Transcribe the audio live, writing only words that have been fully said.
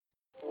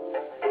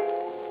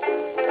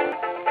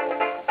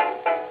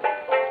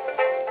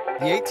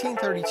The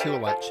 1832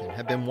 election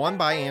had been won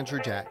by Andrew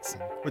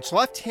Jackson, which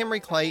left Henry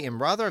Clay in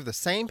rather of the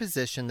same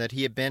position that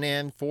he had been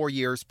in 4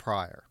 years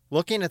prior,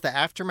 looking at the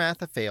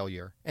aftermath of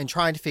failure and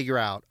trying to figure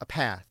out a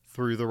path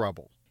through the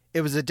rubble. It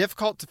was a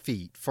difficult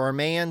defeat for a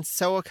man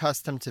so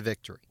accustomed to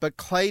victory, but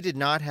Clay did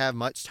not have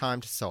much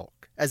time to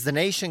sulk, as the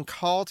nation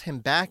called him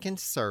back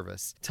into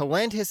service to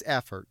lend his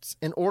efforts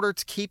in order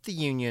to keep the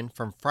Union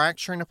from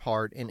fracturing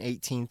apart in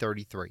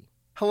 1833.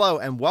 Hello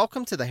and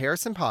welcome to the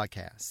Harrison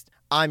Podcast.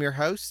 I'm your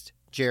host,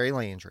 Jerry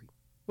Landry.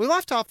 We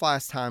left off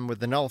last time with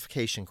the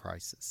nullification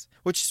crisis,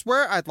 which is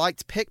where I'd like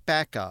to pick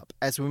back up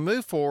as we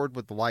move forward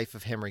with the life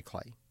of Henry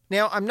Clay.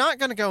 Now, I'm not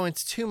going to go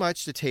into too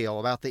much detail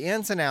about the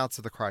ins and outs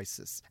of the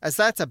crisis, as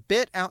that's a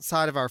bit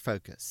outside of our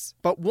focus.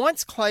 But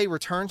once Clay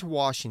returned to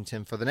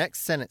Washington for the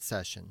next Senate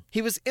session,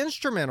 he was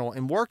instrumental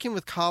in working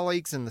with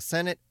colleagues in the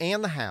Senate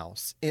and the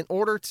House in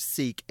order to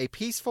seek a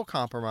peaceful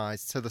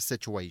compromise to the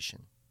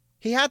situation.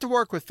 He had to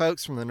work with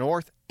folks from the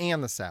North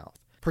and the South,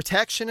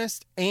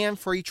 protectionist and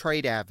free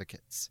trade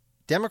advocates,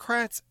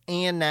 Democrats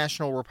and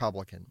national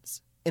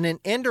Republicans. In an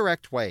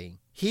indirect way,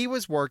 he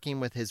was working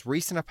with his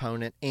recent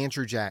opponent,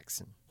 Andrew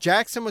Jackson.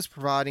 Jackson was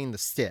providing the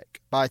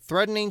stick by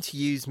threatening to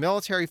use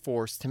military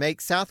force to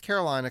make South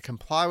Carolina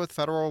comply with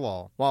federal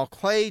law, while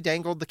Clay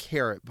dangled the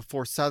carrot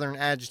before Southern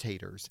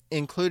agitators,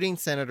 including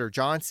Senator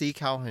John C.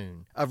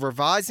 Calhoun, of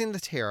revising the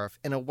tariff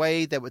in a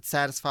way that would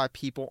satisfy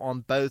people on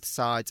both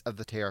sides of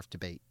the tariff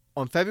debate.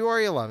 On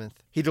February 11th,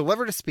 he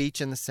delivered a speech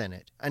in the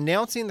Senate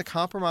announcing the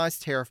compromise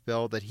tariff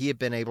bill that he had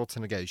been able to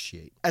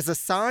negotiate. As a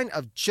sign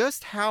of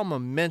just how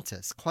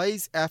momentous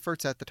Clay's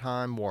efforts at the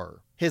time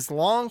were, his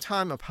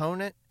longtime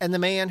opponent and the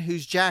man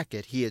whose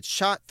jacket he had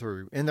shot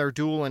through in their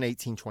duel in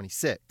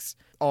 1826,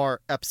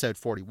 or episode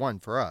 41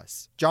 for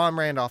us, John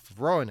Randolph of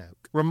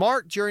Roanoke,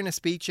 remarked during a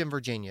speech in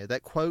Virginia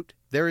that, quote,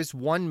 "There is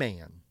one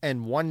man,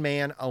 and one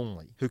man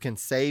only, who can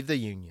save the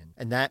Union,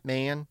 and that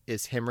man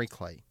is Henry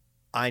Clay.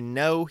 I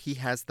know he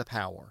has the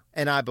power,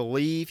 and I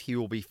believe he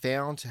will be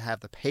found to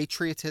have the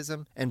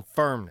patriotism and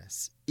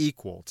firmness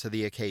equal to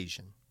the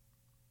occasion."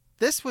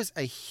 This was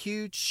a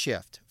huge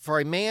shift for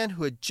a man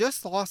who had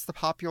just lost the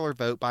popular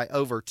vote by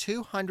over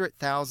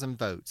 200,000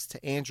 votes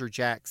to Andrew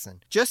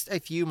Jackson just a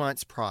few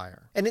months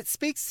prior, and it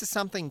speaks to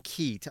something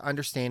key to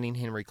understanding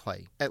Henry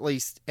Clay, at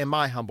least in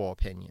my humble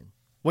opinion.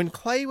 When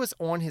Clay was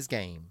on his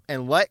game,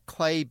 and let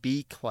Clay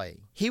be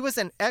Clay, he was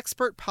an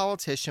expert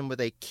politician with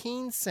a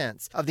keen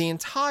sense of the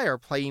entire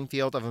playing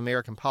field of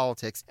American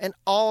politics and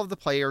all of the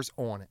players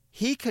on it.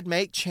 He could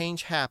make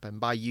change happen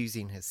by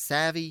using his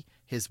savvy,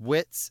 his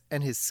wits,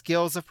 and his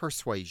skills of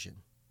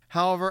persuasion.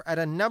 However, at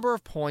a number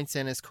of points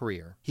in his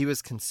career, he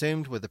was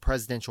consumed with the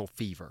presidential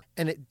fever,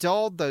 and it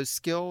dulled those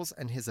skills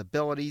and his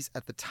abilities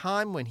at the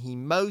time when he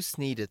most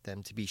needed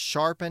them to be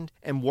sharpened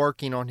and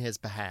working on his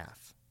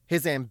behalf.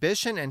 His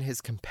ambition and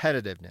his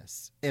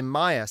competitiveness, in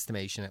my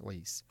estimation at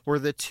least, were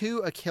the two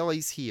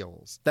Achilles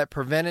heels that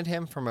prevented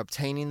him from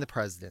obtaining the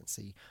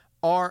presidency,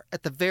 or,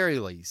 at the very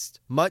least,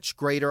 much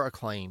greater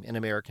acclaim in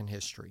American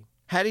history.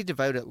 Had he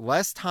devoted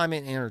less time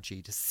and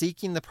energy to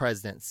seeking the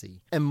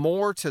presidency and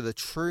more to the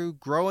true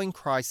growing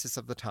crisis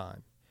of the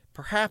time,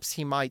 perhaps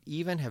he might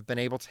even have been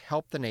able to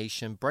help the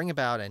nation bring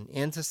about an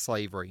end to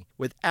slavery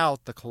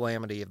without the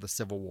calamity of the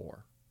Civil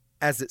War.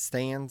 As it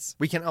stands,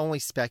 we can only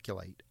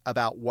speculate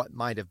about what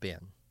might have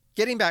been.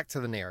 Getting back to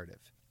the narrative.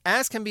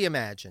 As can be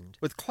imagined,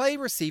 with Clay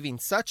receiving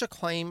such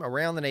acclaim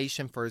around the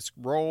nation for his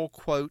role,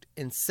 quote,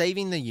 in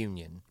saving the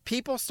Union,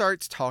 people start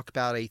to talk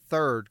about a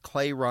third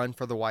Clay run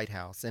for the White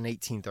House in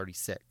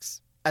 1836.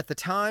 At the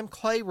time,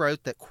 Clay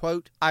wrote that,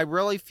 quote, "I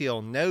really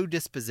feel no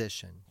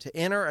disposition to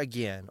enter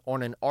again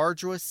on an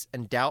arduous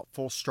and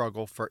doubtful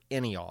struggle for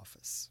any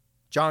office."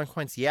 John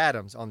Quincy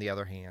Adams, on the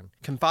other hand,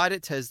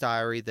 confided to his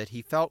diary that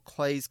he felt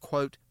Clay's,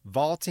 quote,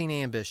 "vaulting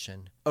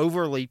ambition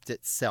overleaped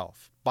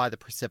itself by the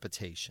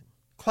precipitation."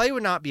 Clay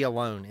would not be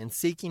alone in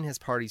seeking his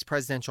party's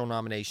presidential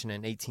nomination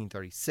in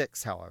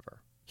 1836,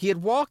 however. He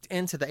had walked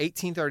into the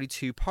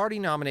 1832 party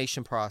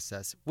nomination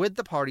process with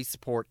the party's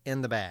support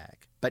in the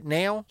bag, but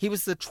now he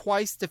was the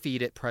twice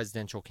defeated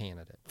presidential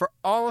candidate. For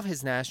all of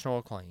his national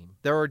acclaim,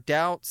 there were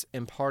doubts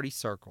in party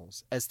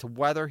circles as to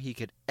whether he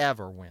could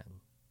ever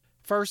win.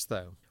 First,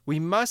 though, we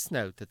must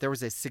note that there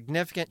was a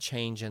significant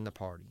change in the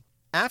party.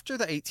 After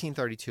the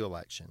 1832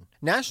 election,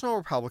 national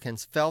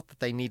Republicans felt that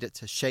they needed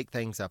to shake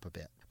things up a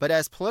bit. But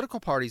as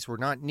political parties were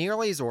not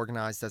nearly as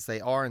organized as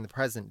they are in the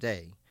present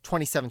day,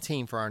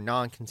 2017 for our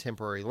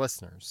non-contemporary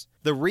listeners,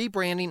 the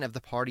rebranding of the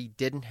party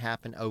didn't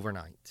happen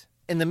overnight.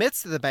 In the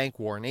midst of the bank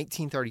war in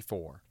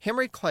 1834,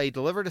 Henry Clay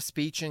delivered a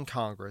speech in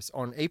Congress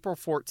on April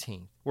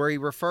 14th where he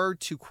referred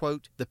to,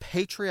 quote, "the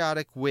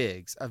patriotic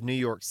Whigs of New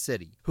York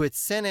City who had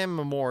sent in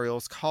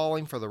memorials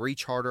calling for the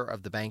recharter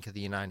of the Bank of the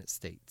United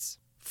States."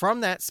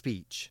 From that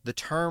speech, the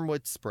term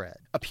would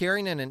spread,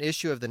 appearing in an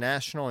issue of the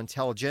National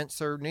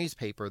Intelligencer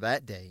newspaper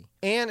that day,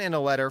 and in a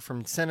letter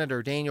from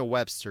Senator Daniel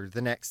Webster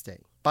the next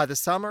day. By the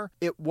summer,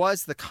 it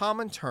was the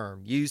common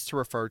term used to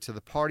refer to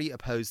the party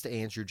opposed to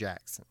Andrew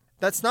Jackson.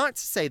 That's not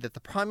to say that the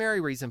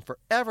primary reason for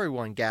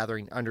everyone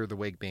gathering under the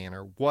Whig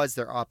banner was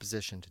their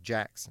opposition to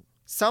Jackson.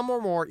 Some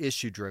were more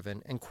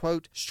issue-driven and,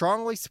 quote,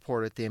 strongly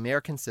supported the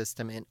American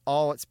system in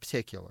all its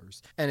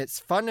particulars and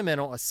its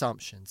fundamental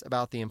assumptions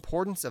about the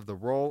importance of the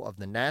role of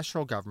the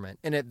national government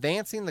in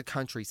advancing the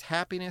country's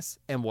happiness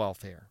and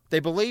welfare. They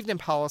believed in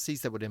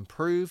policies that would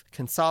improve,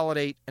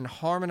 consolidate, and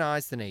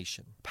harmonize the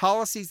nation,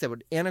 policies that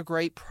would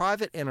integrate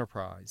private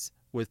enterprise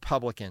with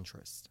public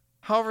interest.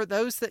 However,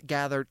 those that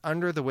gathered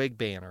under the Whig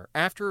banner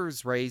after it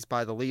was raised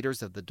by the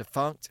leaders of the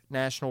defunct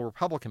National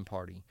Republican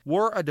Party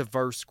were a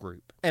diverse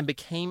group and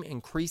became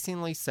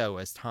increasingly so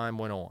as time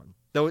went on,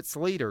 though its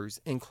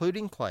leaders,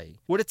 including Clay,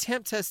 would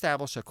attempt to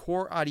establish a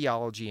core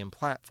ideology and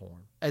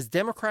platform. As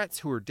Democrats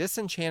who were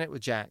disenchanted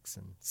with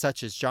Jackson,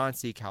 such as John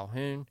C.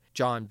 Calhoun,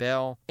 John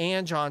Bell,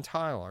 and John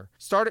Tyler,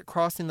 started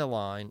crossing the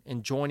line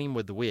and joining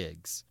with the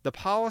Whigs, the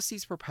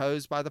policies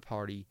proposed by the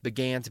party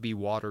began to be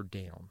watered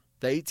down.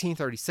 The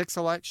 1836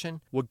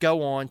 election would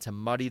go on to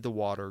muddy the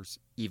waters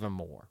even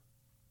more.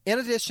 In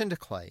addition to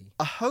Clay,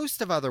 a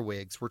host of other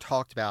Whigs were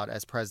talked about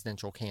as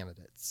presidential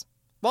candidates.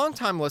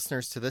 Longtime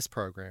listeners to this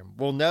program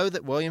will know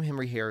that William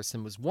Henry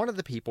Harrison was one of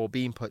the people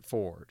being put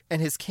forward,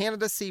 and his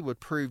candidacy would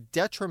prove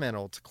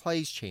detrimental to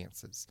Clay's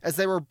chances, as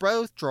they were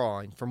both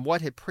drawing from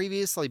what had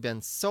previously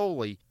been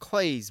solely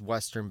Clay's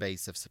Western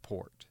base of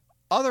support.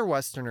 Other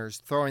Westerners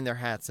throwing their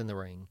hats in the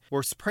ring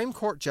were Supreme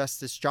Court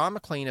Justice John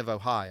McLean of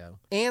Ohio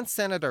and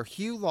Senator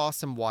Hugh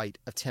Lawson White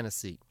of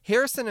Tennessee.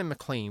 Harrison and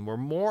McLean were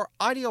more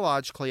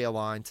ideologically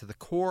aligned to the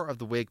core of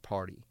the Whig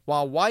Party,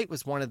 while White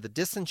was one of the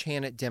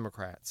disenchanted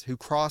Democrats who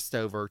crossed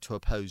over to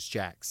oppose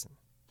Jackson.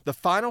 The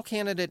final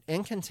candidate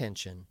in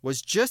contention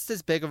was just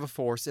as big of a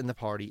force in the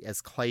party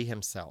as Clay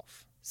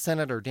himself,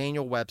 Senator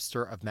Daniel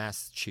Webster of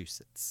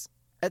Massachusetts.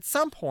 At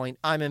some point,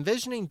 I'm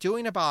envisioning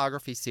doing a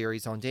biography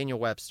series on Daniel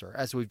Webster,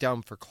 as we've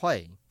done for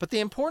Clay, but the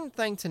important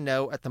thing to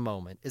know at the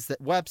moment is that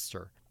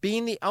Webster,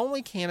 being the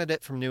only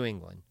candidate from New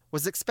England,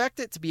 was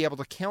expected to be able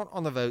to count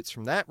on the votes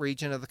from that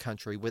region of the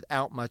country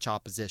without much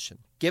opposition,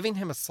 giving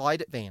him a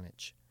slight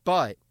advantage.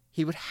 But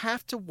he would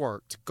have to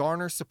work to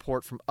garner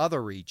support from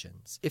other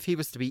regions if he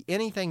was to be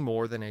anything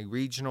more than a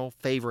regional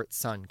favorite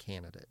son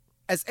candidate.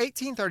 As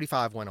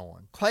 1835 went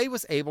on, Clay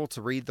was able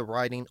to read the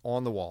writing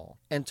on the wall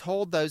and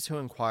told those who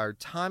inquired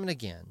time and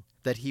again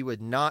that he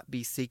would not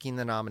be seeking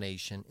the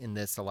nomination in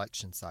this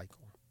election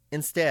cycle.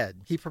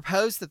 Instead, he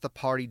proposed that the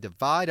party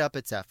divide up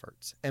its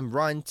efforts and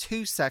run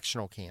two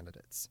sectional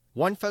candidates,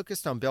 one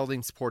focused on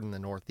building support in the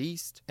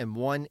Northeast and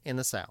one in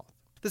the South.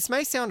 This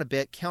may sound a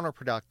bit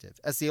counterproductive,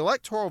 as the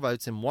electoral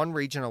votes in one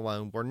region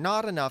alone were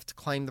not enough to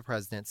claim the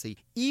presidency,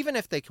 even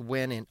if they could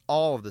win in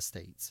all of the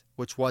states,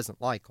 which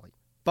wasn't likely.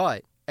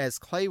 But as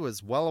Clay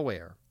was well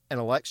aware, an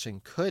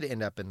election could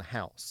end up in the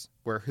House,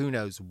 where who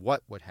knows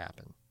what would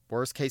happen.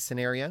 Worst case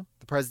scenario,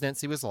 the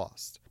presidency was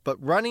lost.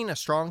 But running a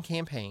strong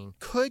campaign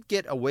could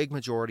get a Whig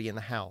majority in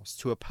the House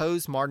to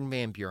oppose Martin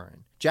Van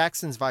Buren,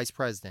 Jackson's vice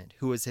president,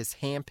 who was his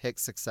hand-picked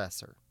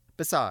successor.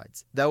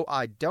 Besides, though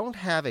I don't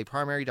have a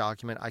primary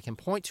document I can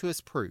point to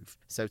as proof,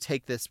 so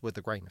take this with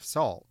a grain of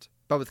salt,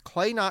 but with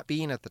Clay not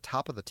being at the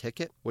top of the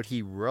ticket, would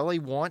he really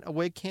want a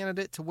Whig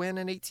candidate to win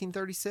in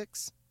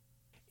 1836?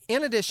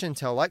 In addition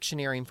to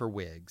electioneering for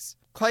Whigs,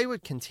 Clay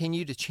would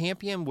continue to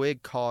champion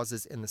Whig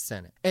causes in the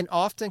Senate, and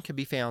often could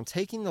be found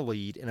taking the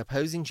lead in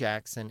opposing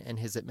Jackson and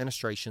his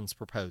administration's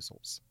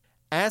proposals.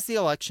 As the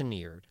election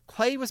neared,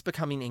 Clay was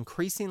becoming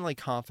increasingly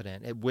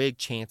confident at Whig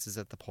chances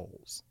at the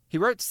polls. He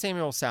wrote to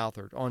Samuel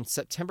Southard on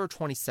September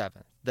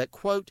 27th that,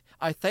 quote,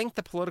 "I think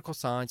the political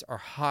signs are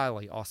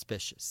highly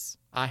auspicious.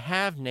 I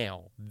have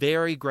now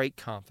very great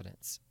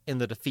confidence in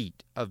the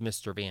defeat of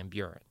Mr. Van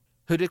Buren."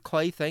 Who did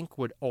Clay think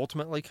would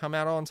ultimately come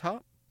out on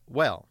top?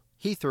 Well,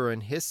 he threw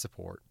in his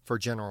support for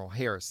General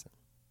Harrison.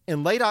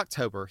 In late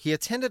October, he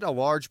attended a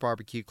large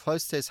barbecue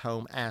close to his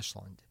home,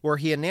 Ashland, where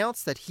he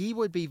announced that he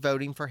would be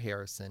voting for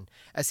Harrison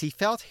as he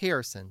felt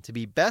Harrison to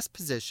be best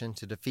positioned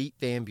to defeat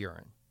Van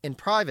Buren. In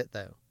private,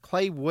 though,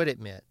 Clay would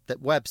admit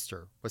that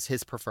Webster was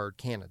his preferred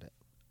candidate.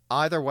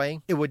 Either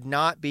way, it would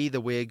not be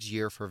the Whigs'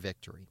 year for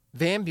victory.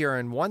 Van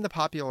Buren won the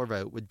popular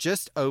vote with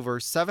just over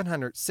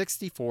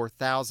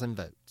 764,000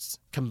 votes.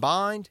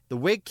 Combined, the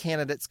Whig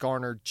candidates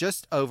garnered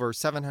just over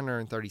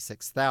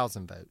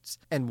 736,000 votes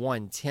and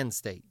won 10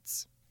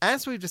 states.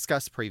 As we've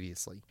discussed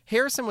previously,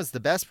 Harrison was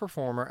the best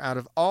performer out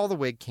of all the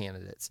Whig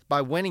candidates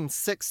by winning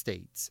 6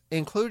 states,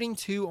 including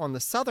 2 on the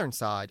southern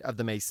side of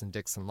the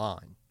Mason-Dixon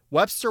line.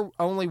 Webster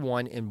only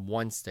won in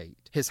 1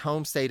 state, his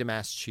home state of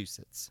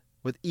Massachusetts,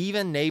 with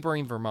even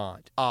neighboring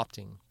Vermont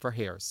opting for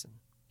Harrison.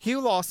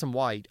 Hugh Lawson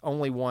White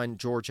only won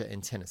Georgia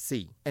and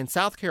Tennessee, and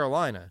South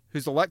Carolina,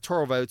 whose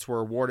electoral votes were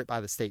awarded by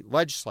the state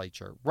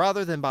legislature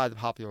rather than by the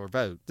popular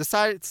vote,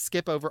 decided to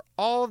skip over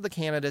all of the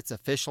candidates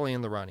officially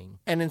in the running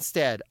and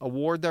instead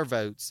award their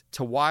votes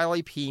to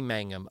Wiley P.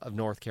 Mangum of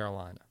North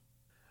Carolina.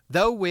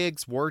 Though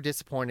Whigs were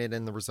disappointed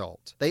in the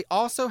result, they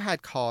also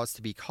had cause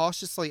to be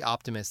cautiously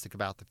optimistic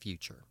about the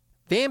future.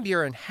 Van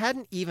Buren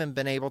hadn't even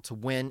been able to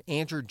win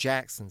Andrew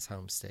Jackson's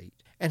home state,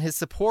 and his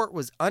support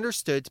was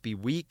understood to be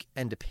weak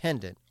and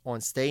dependent on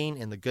staying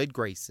in the good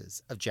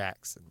graces of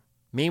Jackson.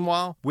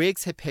 Meanwhile,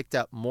 Whigs had picked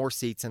up more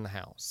seats in the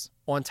House.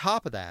 On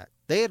top of that,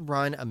 they had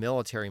run a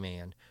military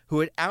man who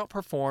had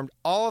outperformed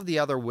all of the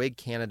other Whig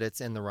candidates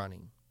in the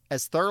running.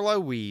 As Thurlow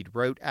Weed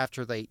wrote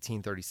after the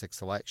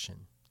 1836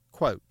 election,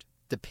 quote,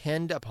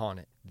 "Depend upon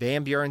it,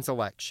 Van Buren's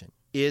election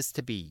is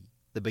to be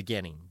the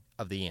beginning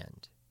of the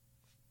end."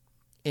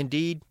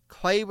 Indeed,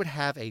 Clay would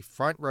have a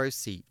front row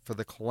seat for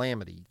the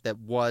calamity that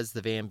was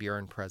the Van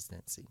Buren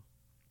presidency.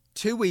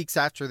 2 weeks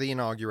after the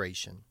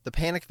inauguration, the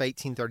Panic of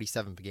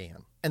 1837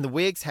 began, and the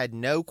Whigs had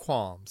no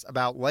qualms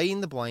about laying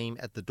the blame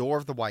at the door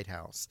of the White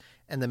House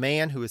and the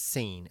man who was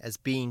seen as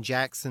being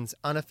Jackson's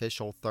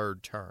unofficial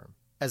third term.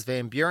 As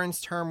Van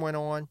Buren's term went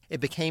on, it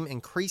became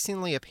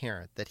increasingly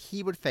apparent that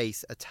he would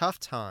face a tough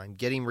time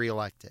getting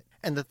reelected,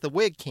 and that the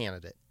Whig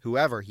candidate,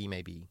 whoever he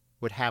may be,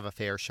 would have a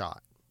fair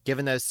shot.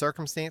 Given those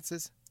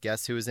circumstances,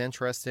 guess who was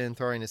interested in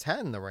throwing his hat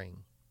in the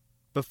ring?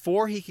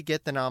 Before he could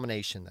get the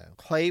nomination, though,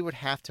 Clay would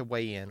have to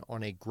weigh in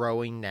on a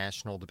growing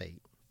national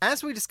debate.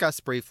 As we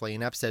discussed briefly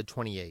in episode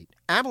 28,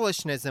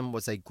 abolitionism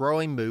was a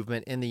growing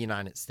movement in the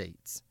United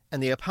States,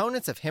 and the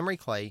opponents of Henry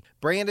Clay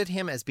branded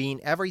him as being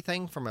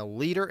everything from a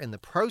leader in the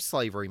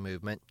pro-slavery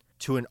movement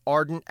to an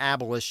ardent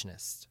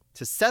abolitionist.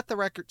 To set the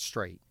record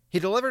straight, he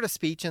delivered a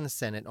speech in the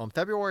Senate on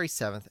February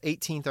 7,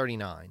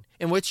 1839,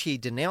 in which he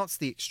denounced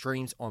the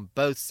extremes on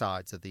both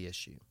sides of the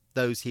issue,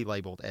 those he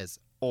labeled as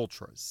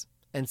ultras,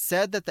 and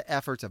said that the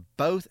efforts of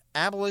both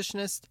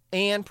abolitionists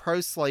and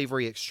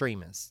pro-slavery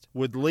extremists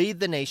would lead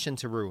the nation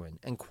to ruin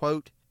and,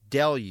 quote,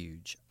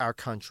 deluge our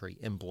country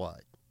in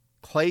blood.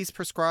 Clay's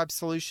prescribed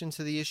solution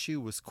to the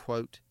issue was,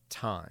 quote,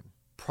 time.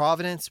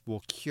 Providence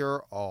will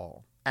cure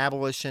all.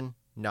 Abolition,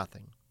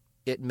 nothing.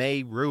 It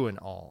may ruin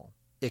all.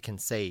 It can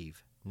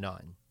save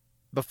none.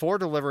 Before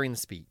delivering the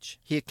speech,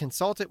 he had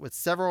consulted with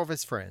several of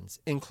his friends,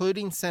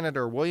 including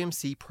Senator William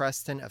C.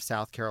 Preston of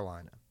South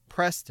Carolina.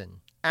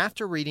 Preston,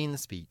 after reading the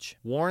speech,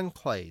 warned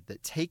Clay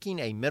that taking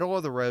a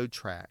middle-of-the-road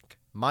track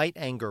might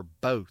anger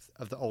both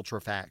of the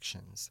ultra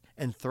factions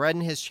and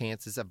threaten his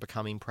chances of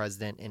becoming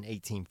president in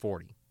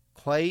 1840.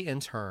 Clay, in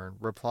turn,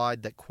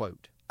 replied that,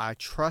 quote, "I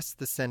trust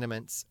the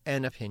sentiments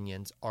and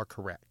opinions are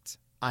correct.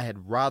 I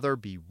had rather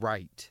be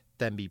right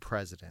than be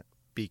president.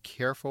 Be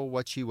careful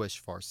what you wish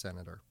for,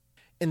 Senator."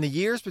 In the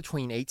years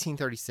between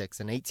 1836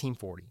 and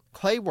 1840,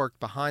 Clay worked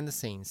behind the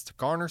scenes to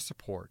garner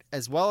support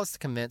as well as to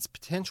convince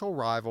potential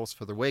rivals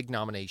for the Whig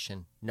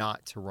nomination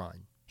not to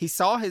run. He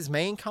saw his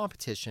main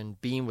competition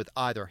being with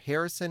either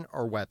Harrison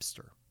or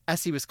Webster.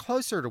 As he was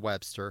closer to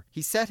Webster,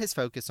 he set his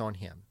focus on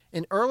him.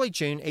 In early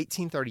June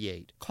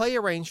 1838, Clay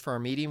arranged for a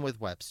meeting with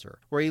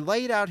Webster, where he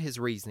laid out his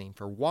reasoning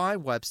for why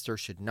Webster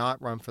should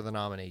not run for the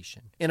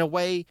nomination, in a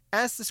way,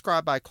 as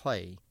described by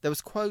Clay, that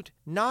was, quote,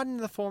 not in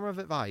the form of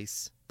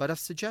advice, but of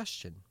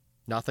suggestion.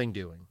 Nothing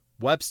doing.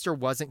 Webster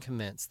wasn't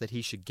convinced that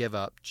he should give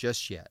up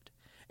just yet,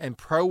 and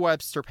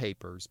pro-Webster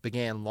papers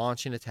began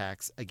launching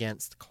attacks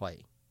against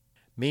Clay.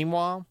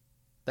 Meanwhile,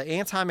 the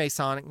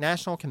Anti-Masonic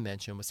National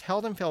Convention was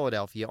held in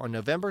Philadelphia on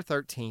November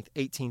 13,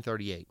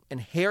 1838, and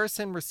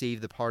Harrison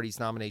received the party's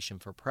nomination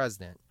for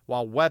president,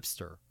 while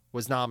Webster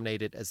was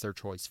nominated as their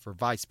choice for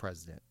vice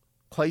president.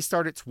 Clay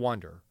started to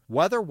wonder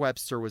whether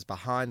Webster was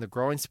behind the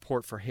growing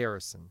support for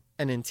Harrison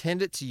and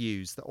intended to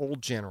use the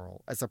old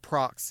general as a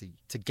proxy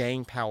to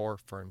gain power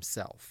for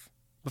himself.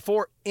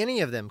 Before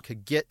any of them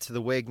could get to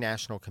the Whig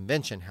National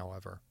Convention,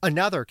 however,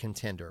 another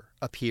contender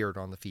appeared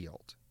on the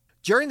field.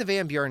 During the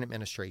Van Buren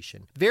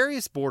administration,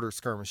 various border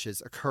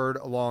skirmishes occurred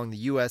along the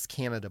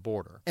U.S.-Canada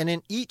border, and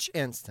in each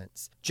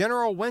instance,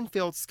 General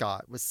Winfield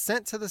Scott was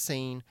sent to the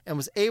scene and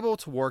was able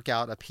to work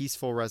out a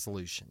peaceful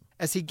resolution.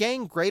 As he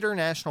gained greater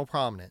national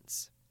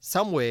prominence,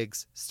 some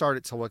Whigs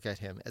started to look at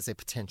him as a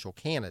potential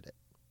candidate.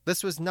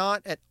 This was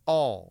not at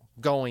all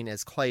going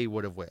as Clay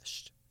would have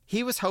wished.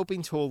 He was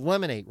hoping to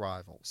eliminate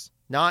rivals,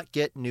 not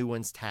get new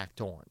ones tacked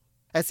on.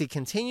 As he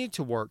continued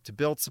to work to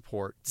build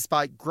support,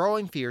 despite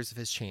growing fears of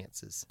his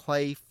chances,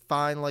 Clay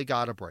finally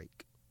got a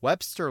break.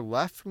 Webster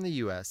left from the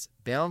U.S.,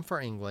 bound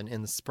for England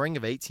in the spring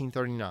of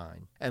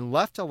 1839, and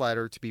left a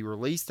letter to be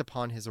released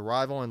upon his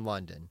arrival in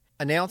London,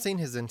 announcing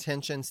his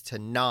intentions to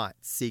not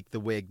seek the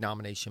Whig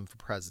nomination for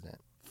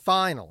president.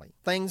 Finally,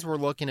 things were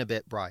looking a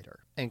bit brighter,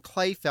 and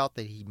Clay felt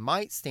that he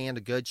might stand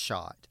a good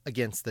shot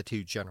against the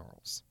two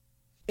generals.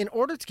 In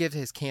order to give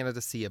his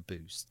candidacy a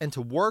boost and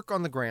to work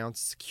on the ground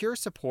to secure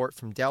support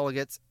from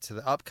delegates to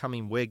the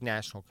upcoming Whig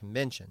National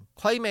Convention,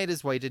 Clay made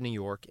his way to New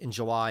York in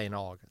July and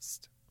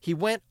August. He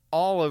went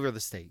all over the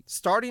state,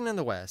 starting in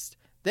the West,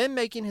 then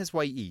making his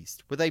way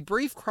east, with a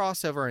brief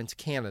crossover into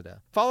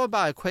Canada, followed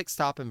by a quick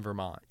stop in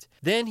Vermont.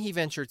 Then he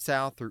ventured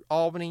south through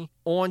Albany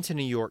on to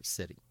New York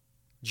City.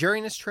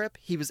 During his trip,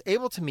 he was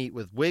able to meet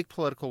with Whig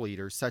political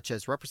leaders such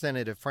as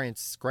Representative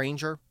Francis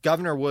Granger,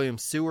 Governor William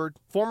Seward,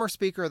 former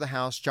Speaker of the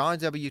House John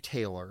W.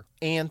 Taylor,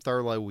 and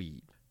Thurlow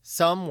Weed.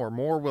 Some were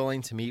more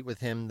willing to meet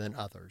with him than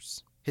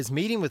others. His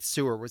meeting with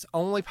Seward was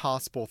only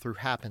possible through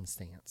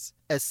happenstance,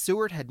 as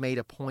Seward had made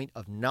a point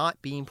of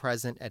not being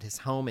present at his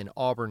home in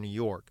Auburn, New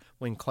York,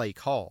 when Clay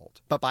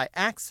called, but by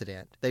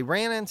accident, they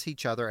ran into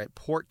each other at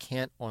Port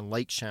Kent on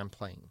Lake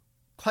Champlain.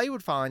 Clay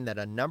would find that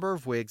a number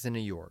of Whigs in New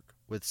York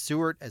with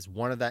Seward as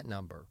one of that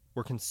number,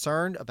 were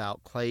concerned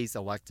about Clay's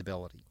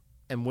electability,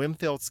 and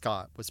Winfield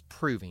Scott was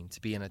proving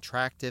to be an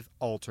attractive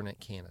alternate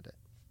candidate.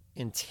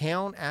 In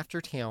town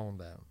after town,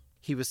 though,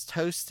 he was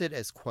toasted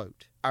as,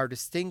 quote, our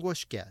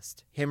distinguished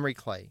guest, Henry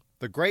Clay,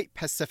 the great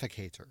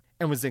pacificator,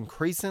 and was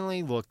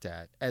increasingly looked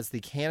at as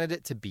the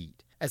candidate to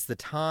beat as the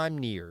time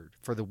neared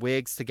for the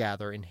Whigs to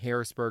gather in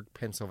Harrisburg,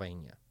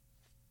 Pennsylvania.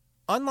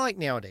 Unlike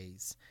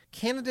nowadays,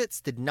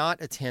 candidates did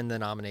not attend the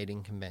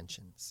nominating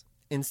conventions.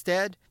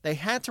 Instead, they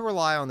had to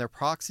rely on their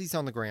proxies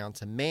on the ground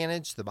to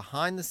manage the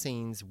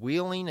behind-the-scenes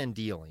wheeling and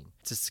dealing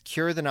to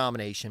secure the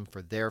nomination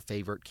for their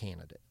favorite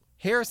candidate.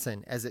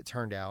 Harrison, as it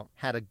turned out,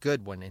 had a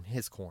good one in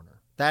his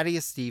corner,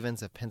 Thaddeus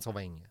Stevens of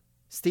Pennsylvania.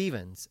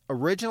 Stevens,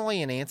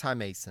 originally an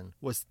anti-Mason,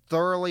 was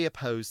thoroughly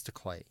opposed to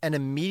Clay and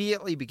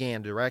immediately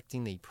began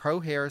directing the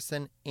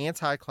pro-Harrison,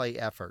 anti-Clay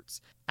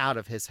efforts out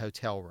of his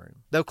hotel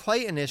room. Though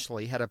Clay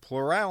initially had a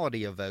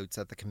plurality of votes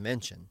at the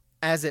convention,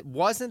 as it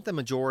wasn't the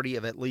majority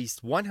of at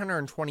least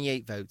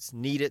 128 votes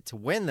needed to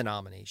win the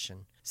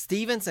nomination,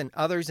 Stevens and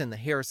others in the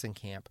Harrison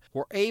camp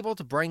were able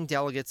to bring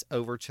delegates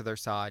over to their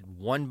side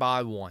one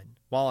by one,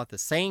 while at the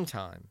same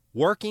time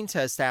working to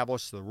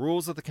establish the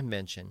rules of the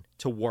convention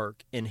to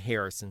work in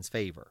Harrison's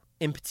favor.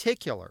 In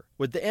particular,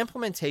 with the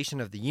implementation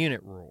of the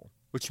unit rule,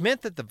 which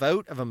meant that the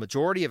vote of a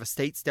majority of a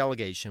state's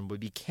delegation would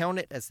be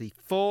counted as the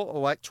full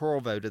electoral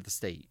vote of the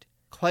state,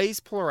 Clay's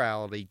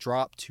plurality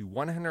dropped to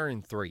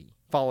 103,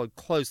 followed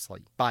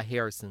closely by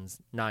Harrison's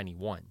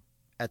 91.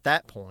 At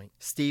that point,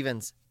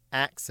 Stevens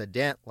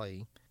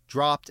accidentally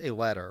dropped a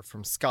letter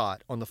from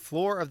Scott on the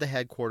floor of the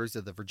headquarters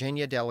of the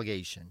Virginia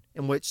delegation,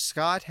 in which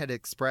Scott had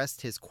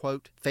expressed his,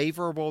 quote,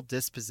 favorable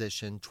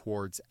disposition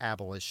towards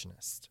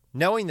abolitionists.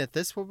 Knowing that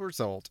this would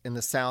result in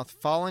the South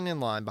falling in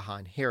line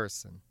behind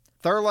Harrison,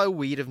 Thurlow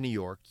Weed of New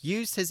York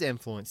used his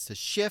influence to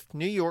shift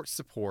New York's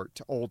support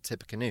to Old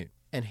Tippecanoe,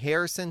 and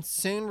Harrison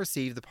soon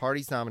received the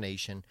party's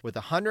nomination with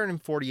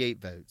 148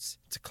 votes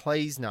to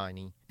Clay's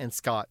 90 and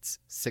Scott's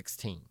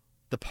 16.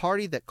 The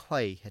party that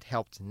Clay had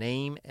helped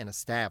name and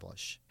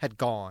establish had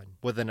gone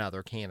with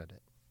another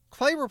candidate.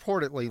 Clay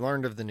reportedly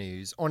learned of the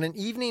news on an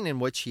evening in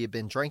which he had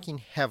been drinking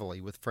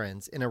heavily with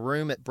friends in a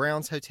room at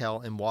Brown's Hotel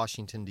in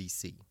Washington,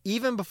 D.C.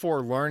 Even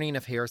before learning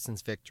of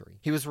Harrison's victory,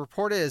 he was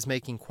reported as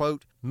making,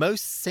 quote,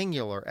 most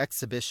singular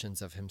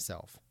exhibitions of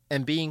himself,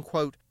 and being,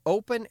 quote,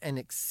 open and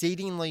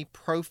exceedingly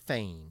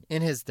profane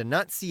in his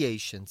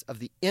denunciations of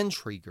the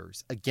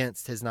intriguers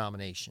against his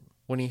nomination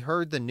when he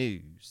heard the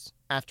news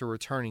after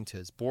returning to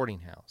his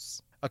boarding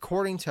house.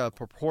 According to a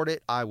purported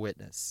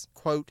eyewitness,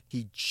 quote,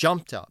 he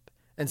jumped up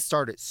and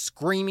started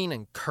screaming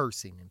and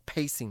cursing and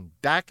pacing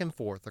back and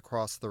forth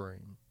across the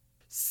room.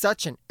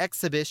 Such an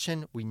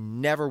exhibition we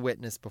never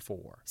witnessed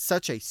before.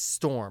 Such a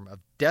storm of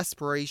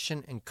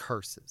desperation and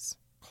curses.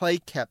 Clay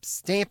kept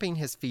stamping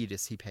his feet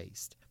as he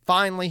paced.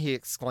 Finally, he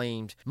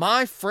exclaimed,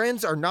 my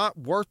friends are not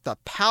worth the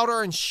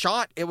powder and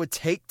shot it would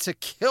take to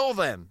kill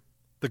them.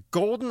 The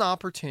golden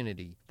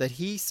opportunity that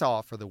he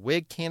saw for the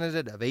Whig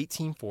candidate of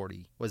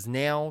 1840 was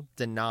now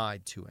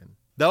denied to him.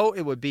 Though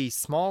it would be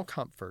small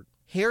comfort,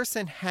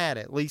 Harrison had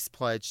at least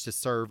pledged to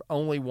serve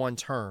only one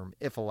term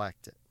if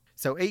elected,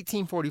 so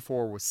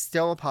 1844 was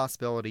still a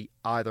possibility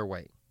either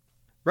way.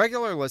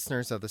 Regular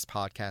listeners of this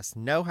podcast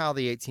know how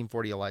the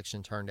 1840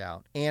 election turned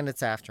out and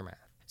its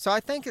aftermath, so I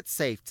think it's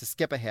safe to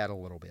skip ahead a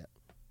little bit.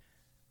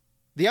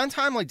 The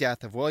untimely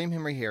death of William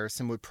Henry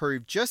Harrison would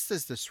prove just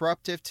as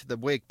disruptive to the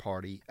Whig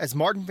Party as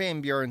Martin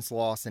Van Buren's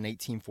loss in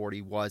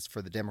 1840 was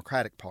for the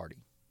Democratic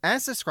Party.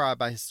 As described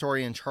by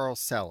historian Charles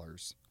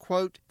Sellers,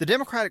 quote, the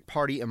Democratic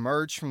Party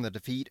emerged from the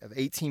defeat of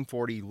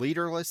 1840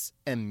 leaderless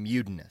and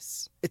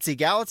mutinous. Its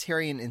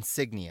egalitarian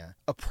insignia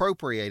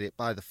appropriated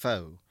by the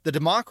foe, the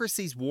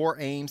democracy's war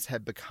aims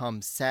had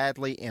become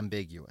sadly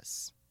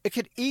ambiguous. It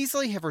could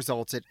easily have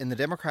resulted in the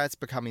Democrats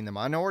becoming the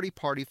minority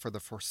party for the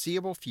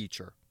foreseeable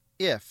future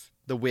if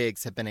the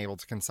Whigs had been able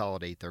to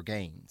consolidate their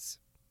gains.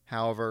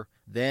 However,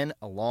 then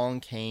along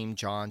came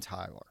John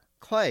Tyler.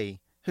 Clay,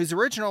 whose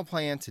original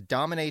plan to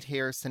dominate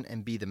Harrison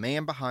and be the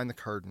man behind the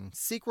curtain,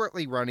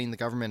 secretly running the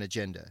government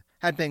agenda,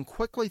 had been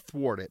quickly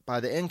thwarted by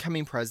the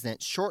incoming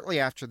president shortly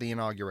after the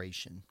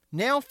inauguration,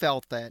 now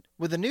felt that,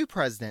 with a new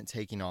president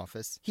taking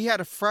office, he had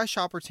a fresh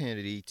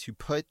opportunity to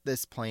put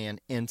this plan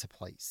into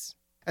place.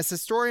 As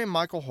historian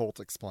Michael Holt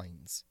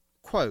explains,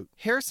 quote,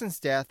 Harrison's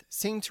death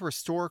seemed to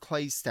restore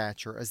Clay's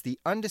stature as the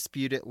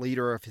undisputed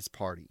leader of his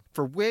party,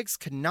 for Whigs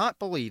could not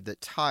believe that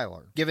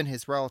Tyler, given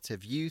his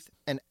relative youth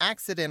and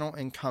accidental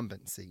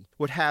incumbency,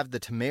 would have the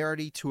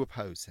temerity to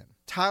oppose him.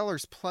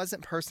 Tyler's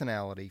pleasant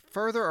personality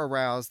further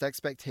aroused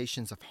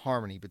expectations of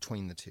harmony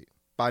between the two.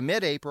 By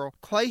mid-April,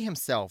 Clay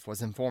himself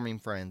was informing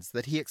friends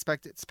that he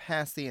expected to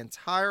pass the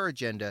entire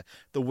agenda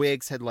the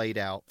Whigs had laid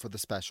out for the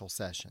special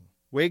session.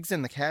 Whigs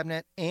in the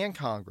cabinet and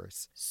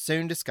Congress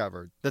soon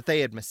discovered that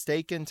they had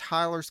mistaken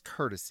Tyler's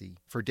courtesy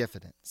for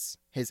diffidence,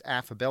 his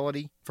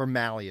affability for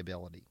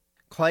malleability.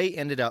 Clay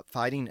ended up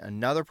fighting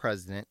another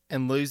president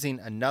and losing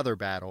another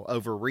battle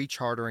over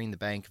rechartering the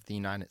Bank of the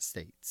United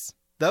States.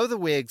 Though the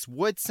Whigs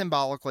would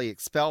symbolically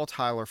expel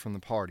Tyler from the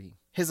party,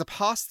 His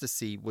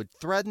apostasy would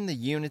threaten the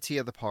unity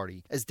of the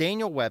party, as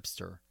Daniel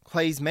Webster,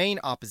 Clay's main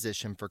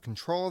opposition for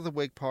control of the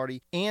Whig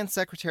Party and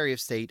Secretary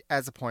of State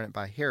as appointed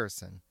by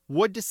Harrison,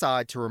 would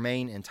decide to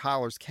remain in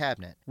Tyler's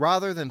cabinet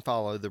rather than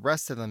follow the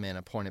rest of the men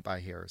appointed by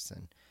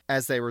Harrison,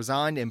 as they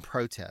resigned in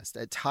protest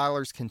at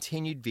Tyler's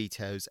continued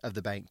vetoes of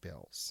the bank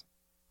bills.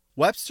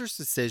 Webster's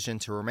decision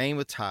to remain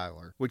with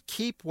Tyler would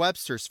keep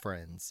Webster's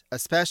friends,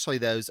 especially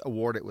those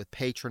awarded with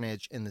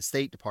patronage in the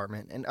State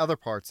Department and other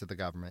parts of the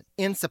government,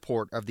 in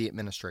support of the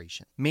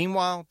administration.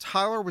 Meanwhile,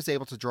 Tyler was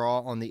able to draw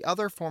on the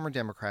other former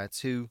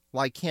Democrats who,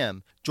 like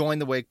him,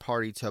 joined the Whig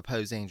Party to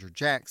oppose Andrew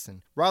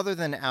Jackson, rather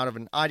than out of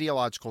an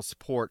ideological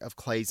support of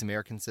Clay's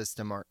American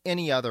system or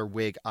any other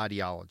Whig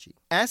ideology.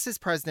 As his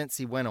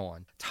presidency went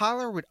on,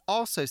 Tyler would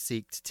also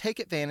seek to take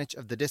advantage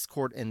of the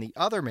discord in the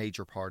other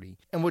major party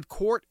and would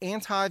court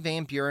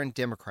anti-Van Buren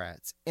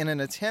Democrats in an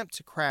attempt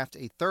to craft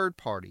a third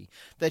party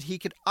that he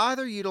could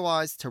either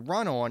utilize to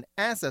run on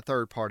as a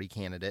third-party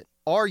candidate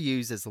or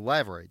use as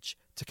leverage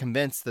to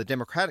convince the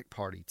Democratic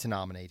Party to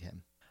nominate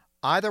him.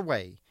 Either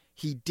way,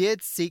 he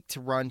did seek to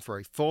run for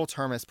a full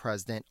term as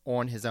president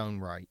on his own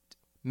right.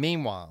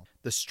 Meanwhile,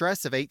 the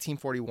stress of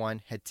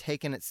 1841 had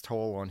taken its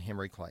toll on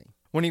Henry Clay.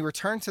 When he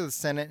returned to the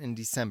Senate in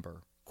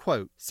December,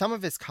 quote, some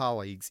of his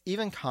colleagues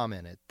even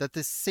commented that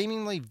this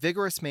seemingly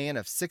vigorous man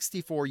of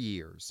 64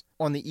 years,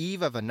 on the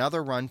eve of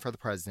another run for the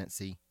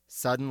presidency,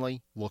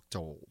 suddenly looked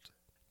old.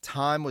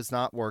 Time was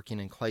not working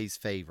in Clay's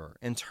favor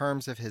in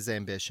terms of his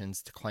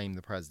ambitions to claim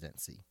the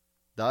presidency.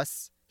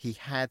 Thus, he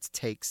had to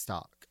take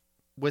stock.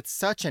 With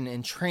such an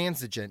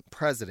intransigent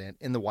president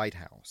in the White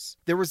House,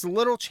 there was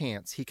little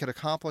chance he could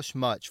accomplish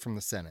much from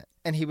the Senate,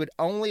 and he would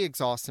only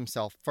exhaust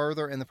himself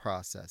further in the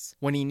process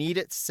when he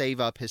needed to save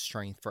up his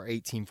strength for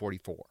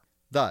 1844.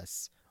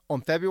 Thus,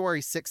 on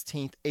February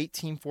 16,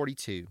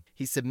 1842,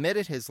 he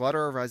submitted his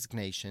letter of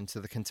resignation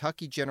to the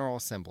Kentucky General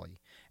Assembly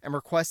and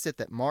requested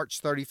that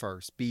March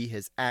 31st be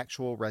his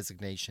actual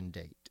resignation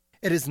date.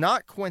 It is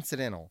not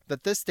coincidental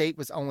that this date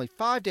was only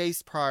 5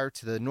 days prior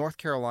to the North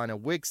Carolina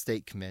Whig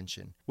State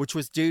Convention, which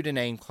was due to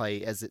name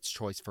Clay as its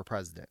choice for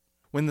president.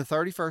 When the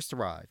 31st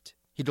arrived,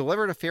 he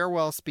delivered a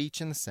farewell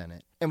speech in the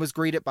Senate and was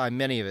greeted by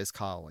many of his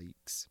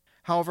colleagues.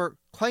 However,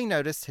 Clay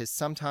noticed his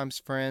sometimes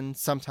friend,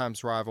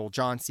 sometimes rival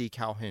John C.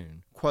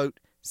 Calhoun,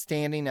 quote,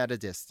 standing at a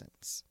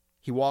distance.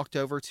 He walked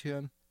over to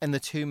him, and the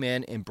two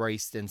men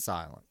embraced in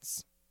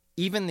silence.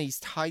 Even these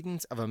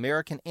titans of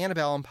American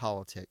antebellum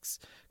politics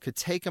could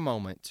take a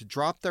moment to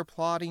drop their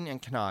plotting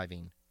and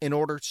conniving in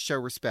order to show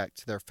respect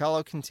to their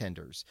fellow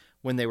contenders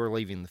when they were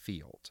leaving the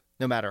field,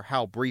 no matter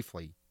how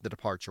briefly the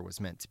departure was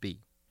meant to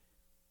be.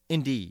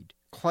 Indeed,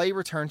 Clay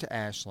returned to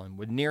Ashland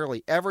with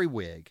nearly every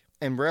Whig,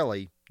 and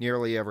really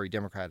nearly every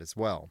Democrat as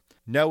well,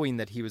 knowing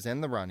that he was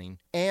in the running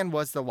and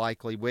was the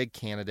likely Whig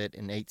candidate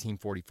in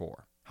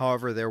 1844.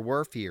 However, there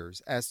were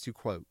fears as to,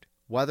 quote,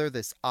 whether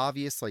this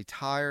obviously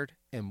tired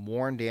and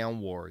worn-down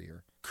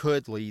warrior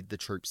could lead the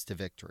troops to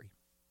victory.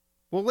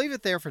 We'll leave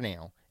it there for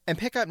now and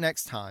pick up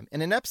next time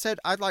in an episode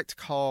I'd like to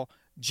call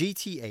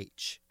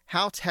GTH,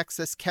 How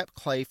Texas Kept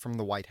Clay from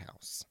the White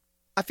House.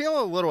 I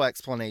feel a little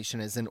explanation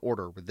is in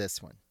order with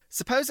this one.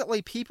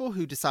 Supposedly, people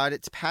who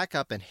decided to pack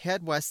up and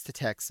head west to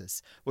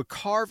Texas would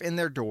carve in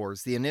their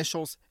doors the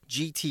initials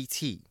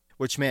GTT,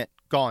 which meant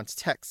Gone to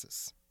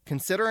Texas.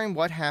 Considering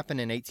what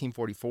happened in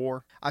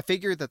 1844, I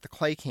figured that the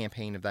Clay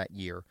campaign of that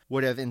year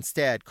would have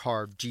instead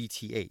carved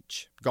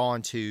GTH,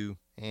 gone to,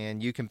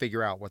 and you can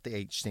figure out what the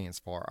H stands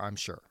for, I'm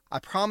sure. I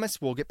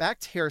promise we'll get back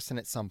to Harrison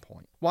at some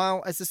point.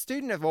 While, as a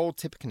student of Old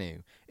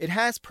Tippecanoe, it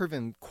has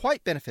proven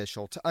quite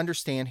beneficial to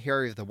understand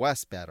Harry of the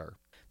West better,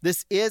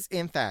 this is,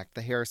 in fact,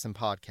 the Harrison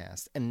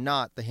podcast and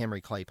not the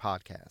Henry Clay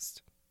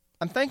podcast.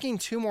 I'm thinking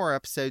 2 more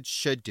episodes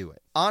should do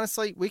it.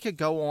 Honestly, we could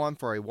go on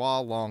for a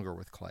while longer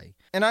with Clay,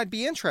 and I'd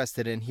be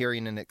interested in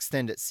hearing an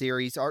extended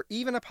series or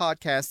even a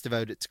podcast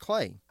devoted to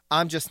Clay.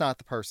 I'm just not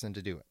the person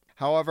to do it.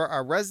 However,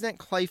 our resident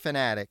Clay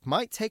fanatic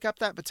might take up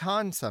that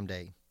baton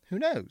someday. Who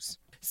knows?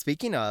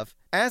 Speaking of,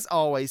 as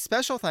always,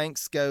 special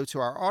thanks go to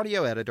our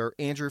audio editor,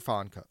 Andrew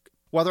Foncook.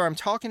 Whether I'm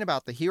talking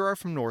about the hero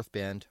from North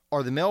Bend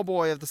or the mill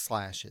boy of the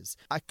Slashes,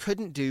 I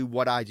couldn't do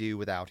what I do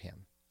without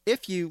him.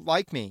 If you,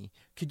 like me,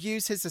 could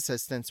use his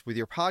assistance with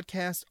your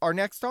podcast or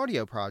next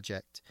audio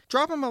project,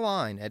 drop him a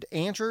line at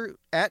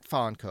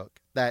andrew@foncook,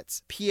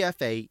 that's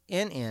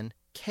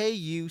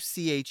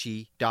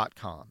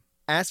PFANNKUCHE.com.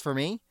 As for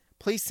me,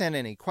 please send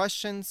any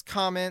questions,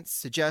 comments,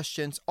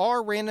 suggestions,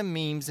 or random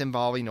memes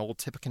involving Old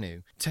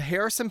Tippecanoe to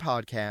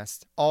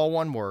harrisonpodcast, all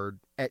one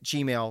word,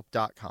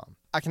 @gmail.com.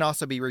 I can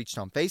also be reached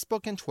on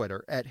Facebook and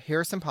Twitter at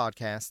Harrison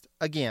Podcast,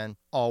 again,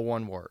 all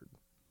one word.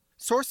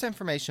 Source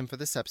information for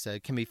this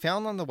episode can be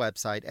found on the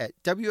website at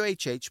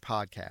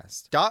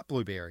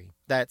whhpodcast.blueberry,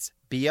 that's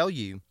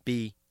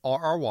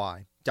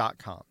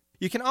BLUBRRY.com.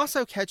 You can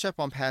also catch up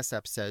on past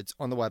episodes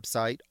on the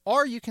website,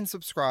 or you can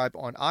subscribe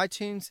on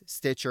iTunes,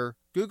 Stitcher,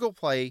 Google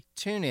Play,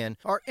 TuneIn,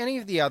 or any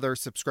of the other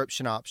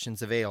subscription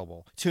options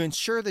available to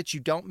ensure that you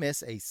don't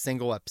miss a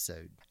single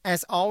episode.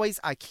 As always,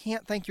 I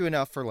can't thank you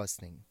enough for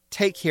listening.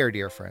 Take care,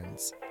 dear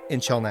friends.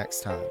 Until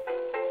next time.